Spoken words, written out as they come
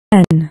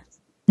10,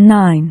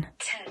 9,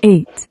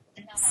 8,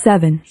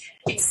 7,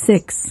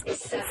 6,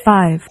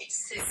 5,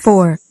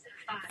 4,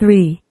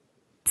 3,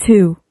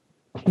 2,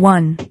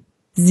 1,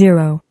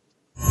 0.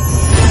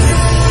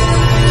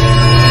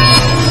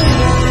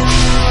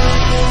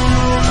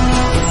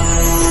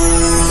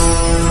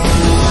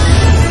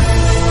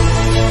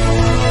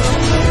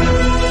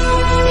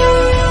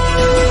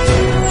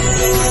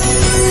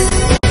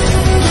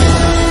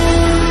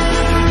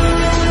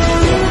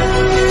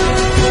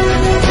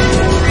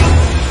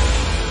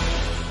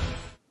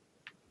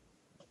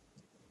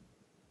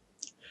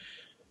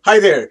 Hi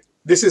there,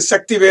 this is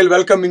Saktivel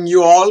welcoming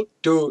you all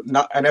to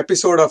an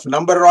episode of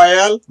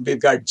NumberRoyale.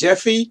 We've got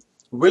Jeffy,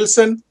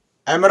 Wilson,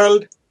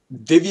 Emerald,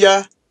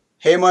 Divya,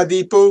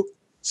 Hemadipu,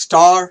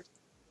 Star,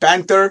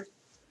 Panther,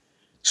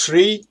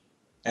 Shri,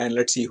 and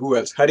let's see who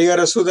else.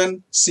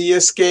 Hariharasudan,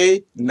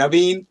 CSK,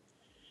 Naveen.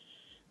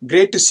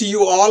 Great to see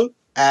you all,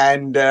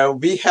 and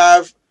we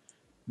have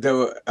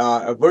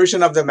the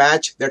version of the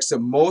match that's the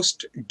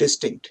most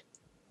distinct.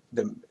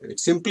 It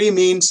simply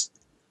means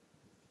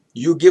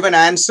you give an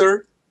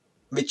answer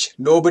which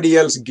nobody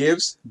else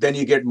gives, then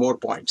you get more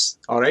points.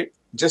 All right.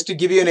 Just to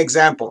give you an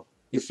example,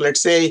 if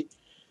let's say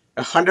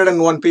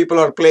 101 people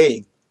are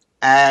playing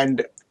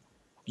and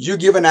you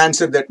give an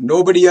answer that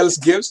nobody else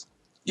gives,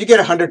 you get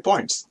 100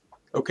 points.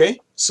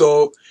 Okay.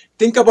 So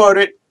think about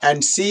it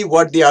and see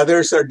what the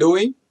others are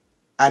doing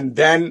and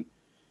then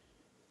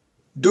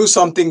do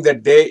something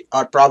that they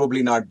are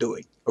probably not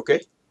doing. Okay.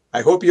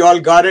 I hope you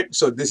all got it.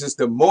 So this is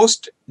the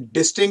most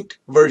distinct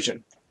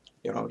version.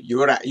 You know,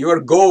 your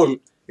goal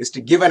is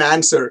to give an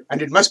answer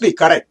and it must be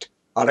correct.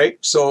 All right.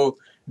 So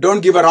don't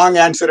give a wrong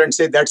answer and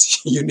say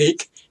that's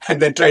unique and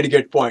then try to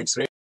get points,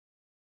 right?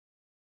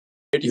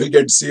 You'll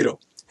get 0.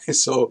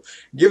 So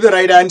give the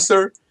right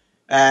answer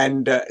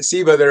and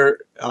see whether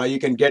you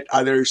can get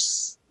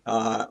others.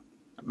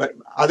 But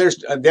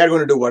others, they're going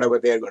to do whatever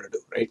they're going to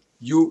do, right?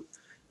 You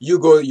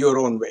go your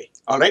own way.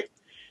 All right.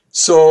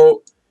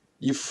 So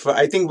if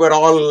I think we're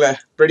all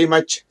pretty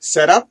much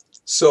set up.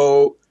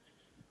 So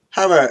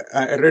have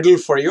a riddle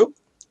for you.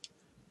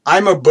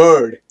 I'm a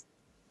bird.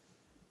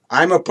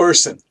 I'm a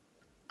person.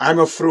 I'm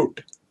a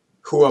fruit.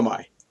 Who am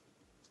I?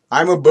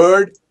 I'm a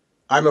bird.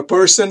 I'm a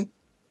person.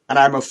 And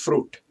I'm a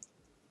fruit.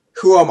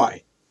 Who am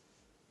I?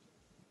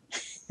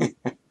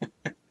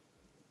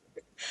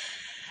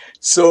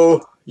 So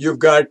you've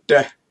got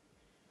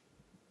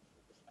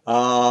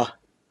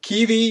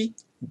kiwi,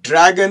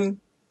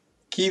 dragon,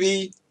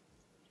 kiwi.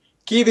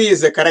 Kiwi is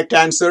the correct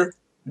answer.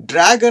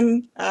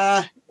 Dragon,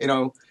 you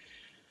know,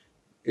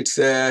 it's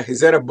is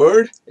that a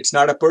bird? It's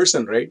not a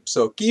person, right?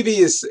 So kiwi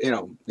is, you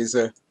know, is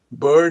a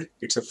bird.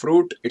 It's a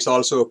fruit. It's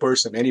also a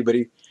person.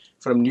 Anybody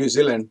from New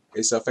Zealand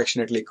is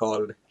affectionately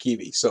called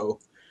kiwi. So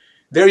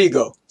there you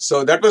go.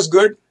 So that was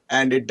good.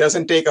 And it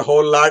doesn't take a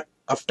whole lot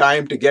of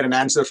time to get an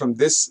answer from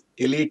this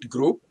elite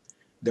group.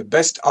 The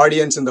best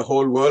audience in the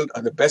whole world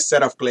are the best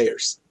set of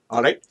players.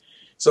 All right.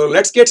 So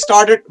let's get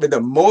started with the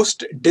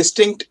most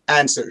distinct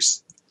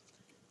answers.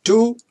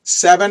 2,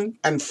 7,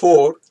 and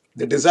 4.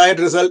 The desired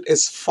result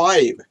is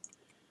 5.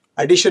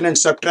 Addition and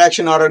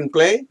subtraction are in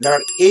play. There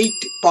are 8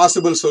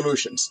 possible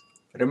solutions.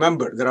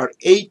 Remember, there are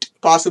 8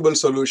 possible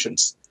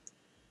solutions.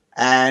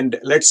 And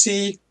let's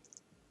see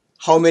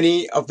how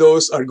many of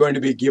those are going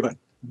to be given.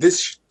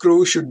 This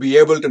crew should be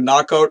able to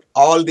knock out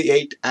all the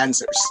 8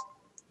 answers.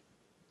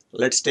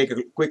 Let's take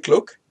a quick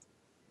look.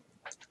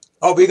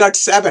 Oh, we got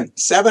 7.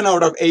 7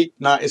 out of 8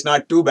 is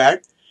not too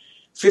bad.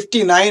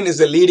 59 is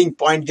the leading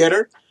point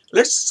getter.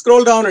 Let's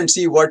scroll down and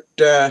see what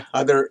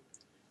other.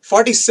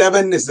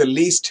 47 is the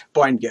least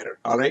point getter.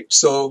 All right.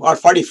 So, or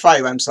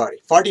 45, I'm sorry.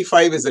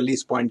 45 is the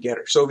least point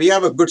getter. So we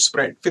have a good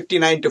spread,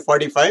 59 to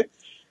 45.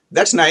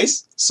 That's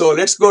nice. So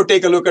let's go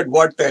take a look at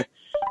what the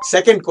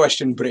second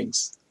question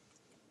brings.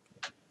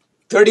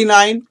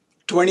 39,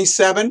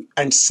 27,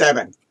 and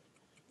 7.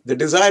 The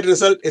desired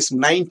result is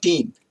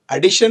 19.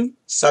 Addition,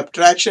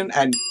 subtraction,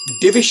 and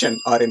division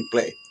are in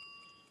play.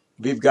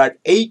 We've got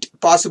 8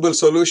 possible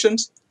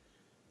solutions.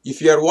 If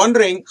you are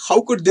wondering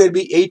how could there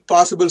be 8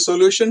 possible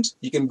solutions,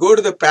 you can go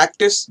to the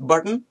practice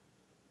button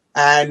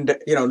and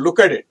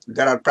look at it.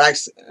 There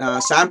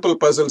are sample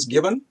puzzles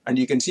given and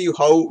you can see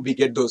how we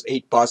get those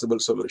 8 possible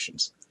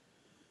solutions.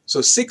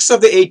 So 6 of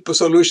the 8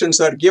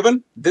 solutions are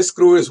given. This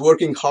crew is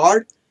working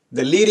hard.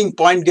 The leading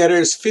point getter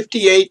is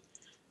 58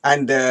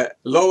 and the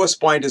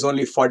lowest point is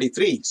only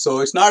 43.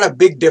 So it's not a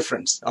big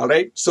difference. All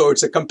right. So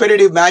it's a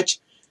competitive match.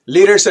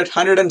 Leaders at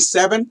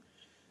 107.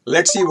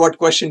 Let's see what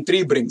question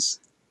 3 brings.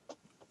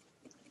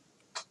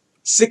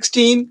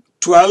 16,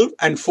 12,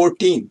 and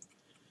 14.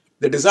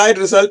 The desired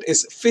result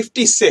is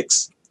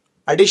 56.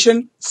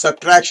 Addition,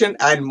 subtraction,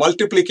 and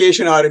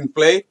multiplication are in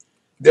play.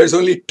 There's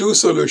only 2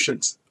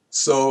 solutions.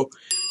 So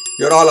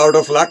you're all out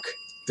of luck.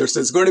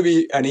 There's going to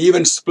be an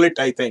even split,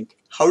 I think.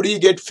 How do you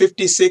get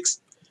 56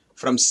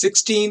 from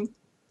 16,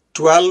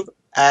 12,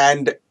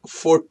 and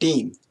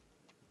 14?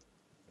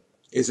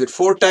 Is it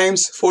 4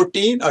 times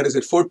 14 or is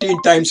it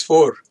 14 times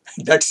 4?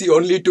 That's the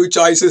only 2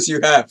 choices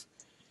you have.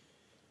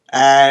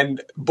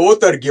 And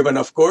both are given,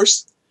 of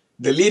course.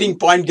 The leading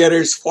point getter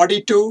is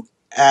 42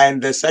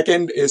 and the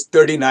second is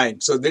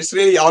 39. So this is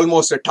really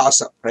almost a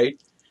toss-up,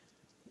 right?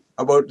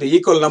 About the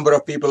equal number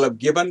of people have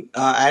given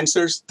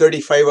answers.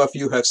 35 of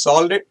you have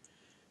solved it.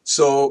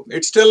 So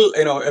it's still,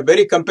 a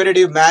very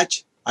competitive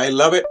match. I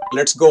love it.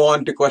 Let's go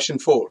on to question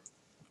 4.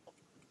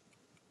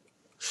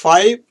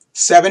 5,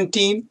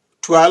 17,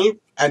 12,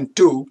 and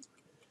 2.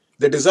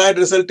 The desired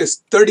result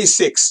is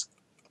 36.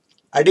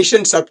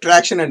 Addition,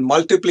 subtraction, and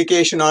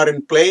multiplication are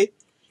in play.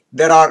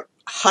 There are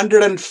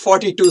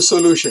 142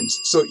 solutions.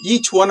 So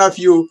each one of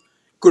you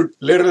could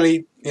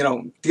literally,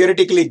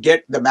 theoretically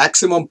get the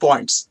maximum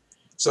points.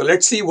 So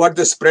let's see what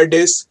the spread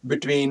is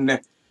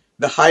between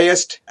the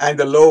highest and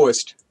the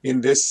lowest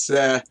in this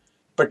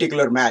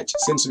particular match.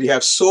 Since we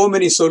have so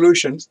many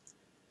solutions,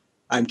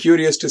 I'm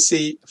curious to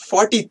see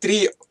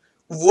 43.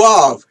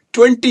 Wow,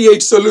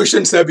 28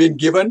 solutions have been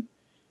given,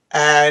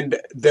 and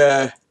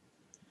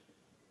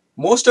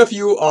most of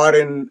you are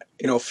in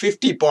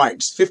 50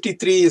 points.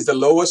 53 is the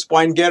lowest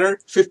point getter,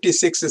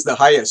 56 is the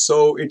highest.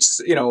 So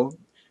it's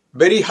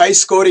very high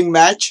scoring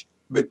match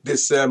with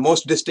this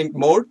most distinct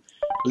mode.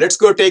 Let's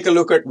go take a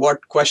look at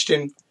what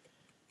question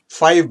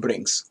 5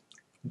 brings.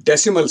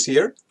 Decimals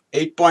here: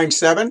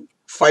 8.7,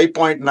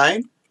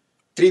 5.9,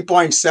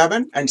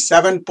 3.7, and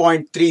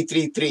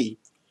 7.333.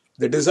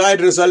 The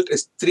desired result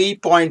is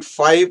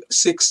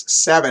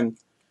 3.567.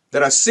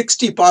 There are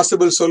 60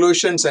 possible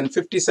solutions and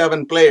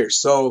 57 players.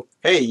 So,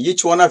 hey,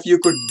 each one of you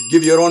could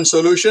give your own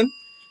solution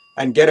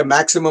and get a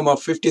maximum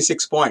of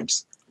 56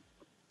 points.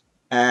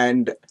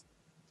 And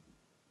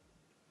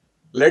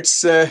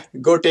let's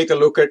go take a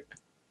look at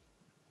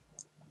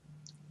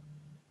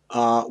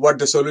what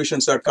the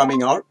solutions are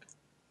coming out.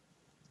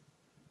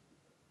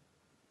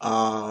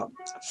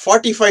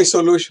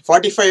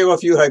 45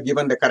 of you have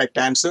given the correct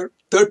answer.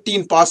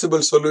 13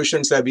 possible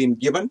solutions have been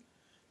given.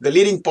 The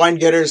leading point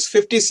getter is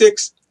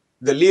 56.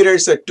 The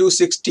leaders are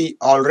 260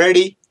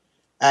 already,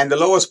 and the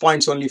lowest point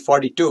is only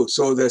 42.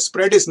 So the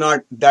spread is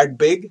not that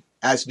big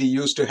as we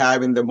used to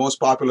have in the most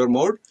popular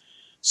mode.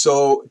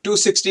 So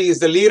 260 is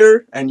the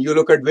leader, and you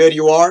look at where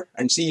you are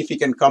and see if you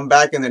can come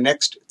back in the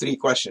next 3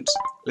 questions.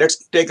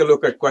 Let's take a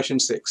look at question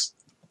 6.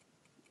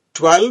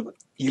 12,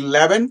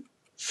 11,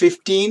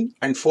 15,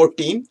 and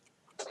 14.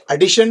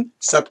 Addition,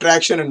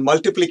 subtraction, and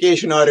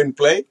multiplication are in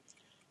play.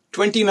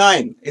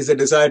 29 is the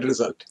desired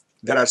result.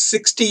 There are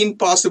 16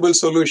 possible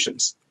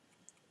solutions.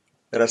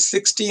 There are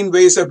 16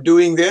 ways of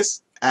doing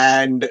this,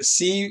 and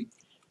see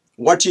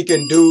what you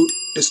can do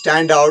to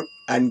stand out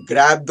and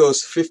grab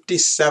those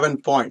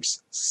 57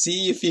 points.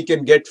 See if you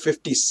can get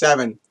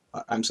 55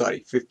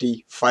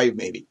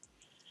 maybe.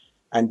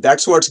 And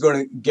that's what's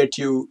going to get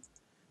you.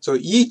 So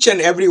each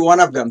and every one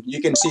of them, you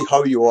can see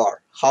how you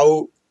are,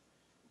 how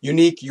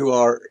unique you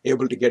are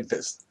able to get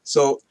this.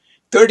 So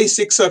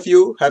 36 of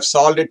you have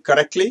solved it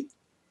correctly,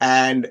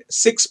 and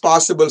 6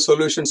 possible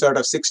solutions out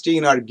of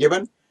 16 are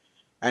given.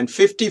 And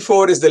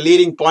 54 is the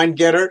leading point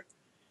getter.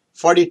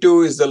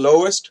 42 is the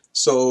lowest.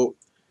 So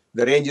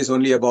the range is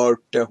only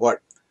about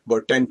about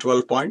 10,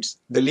 12 points.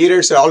 The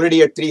leaders are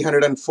already at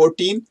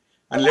 314.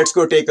 And let's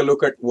go take a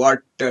look at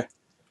what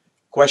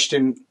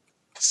question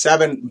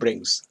 7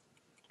 brings.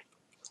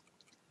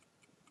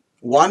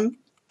 1,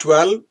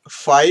 12,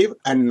 5,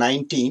 and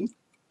 19.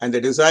 And the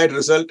desired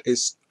result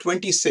is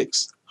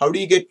 26. How do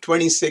you get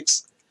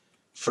 26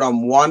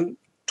 from 1,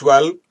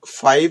 12,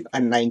 5,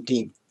 and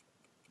 19?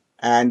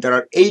 And there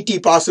are 80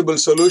 possible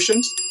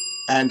solutions.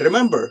 And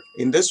remember,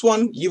 in this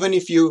one, even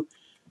if you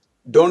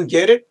don't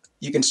get it,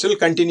 you can still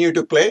continue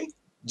to play.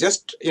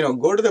 Just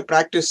go to the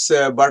practice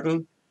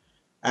button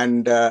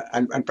and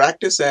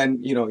practice, and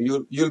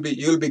you'll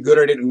be good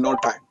at it in no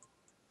time.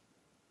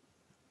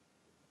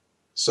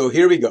 So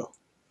here we go.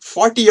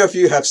 40 of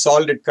you have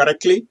solved it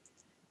correctly,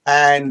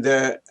 and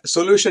the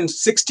solutions,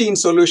 16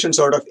 solutions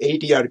out of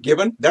 80 are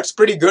given. That's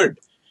pretty good.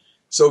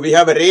 So we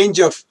have a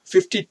range of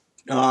 52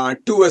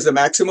 as the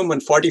maximum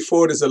and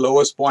 44 is the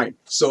lowest point.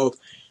 So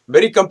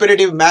very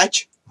competitive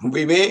match.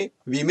 We may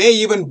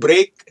even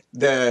break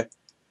the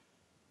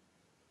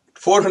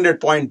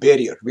 400 point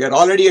barrier. We are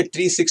already at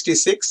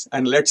 366,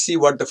 and let's see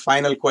what the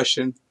final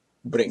question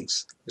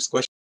brings. This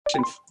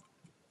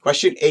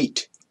question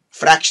 8,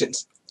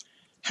 fractions.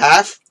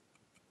 Half,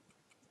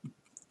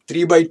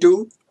 3 by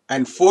 2,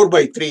 and 4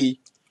 by 3.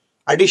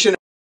 Addition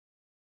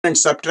and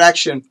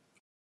subtraction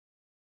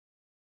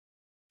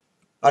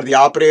are the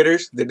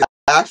operators. The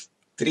half,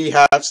 3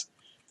 halves,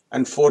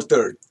 and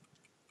 4/3.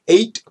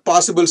 8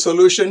 possible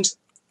solutions.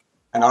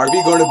 And are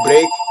we going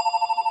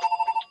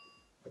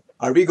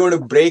to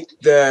break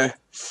the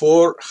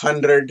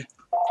 400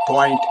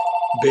 point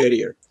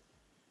barrier?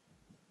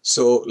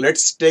 So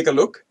let's take a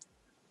look.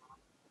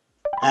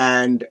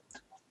 And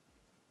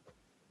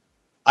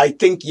I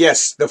think,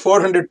 yes, the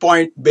 400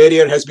 point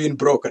barrier has been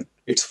broken.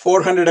 It's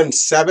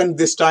 407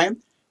 this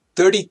time.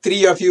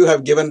 33 of you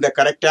have given the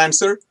correct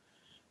answer.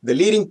 The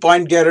leading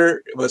point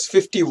getter was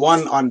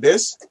 51 on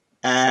this.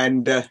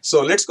 And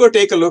so let's go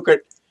take a look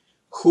at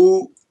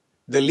who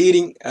the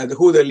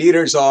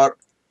leaders are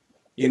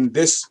in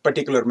this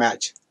particular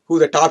match, who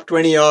the top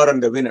 20 are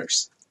and the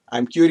winners.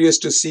 I'm curious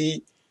to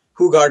see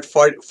who got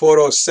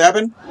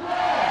 407.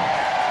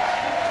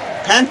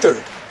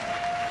 Panther.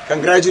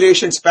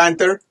 Congratulations,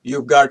 Panther.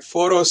 You've got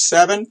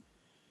 407.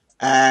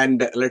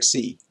 And let's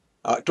see.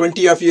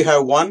 20 of you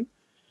have won.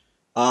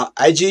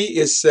 Aji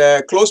is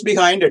close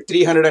behind at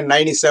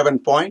 397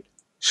 point.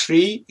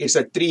 Shri is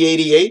at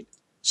 388.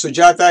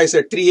 Sujata is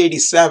at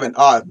 387.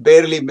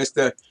 Barely missed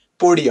the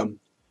podium.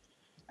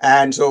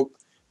 And so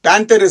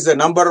Panther is the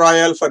number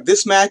royale for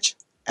this match.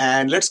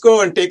 And let's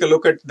go and take a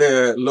look at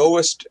the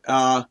lowest.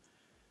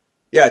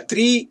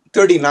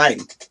 339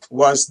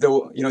 was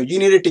the, you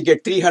needed to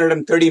get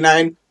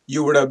 339.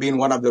 You would have been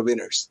one of the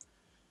winners.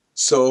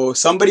 So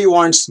somebody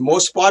wants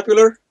most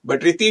popular,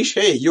 but Ritesh,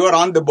 hey, you are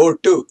on the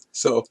board too.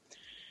 So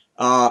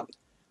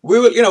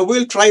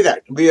we'll try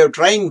that. We are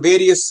trying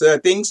various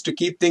things to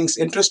keep things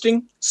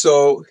interesting.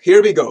 So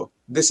here we go.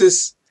 This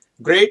is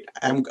great.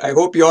 I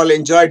hope you all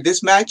enjoyed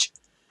this match.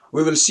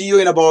 We will see you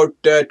in about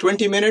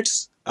 20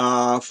 minutes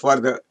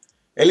for the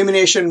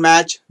elimination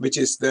match, which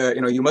is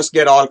you must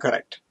get all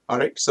correct. All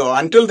right. So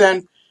until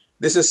then,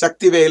 this is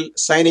Saktivel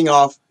signing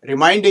off,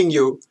 reminding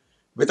you,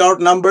 without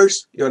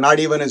numbers, you're not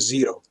even a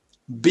zero.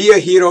 Be a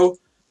hero.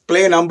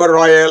 Play Number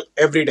Royale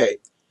every day.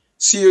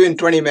 See you in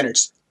 20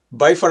 minutes.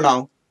 Bye for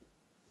now.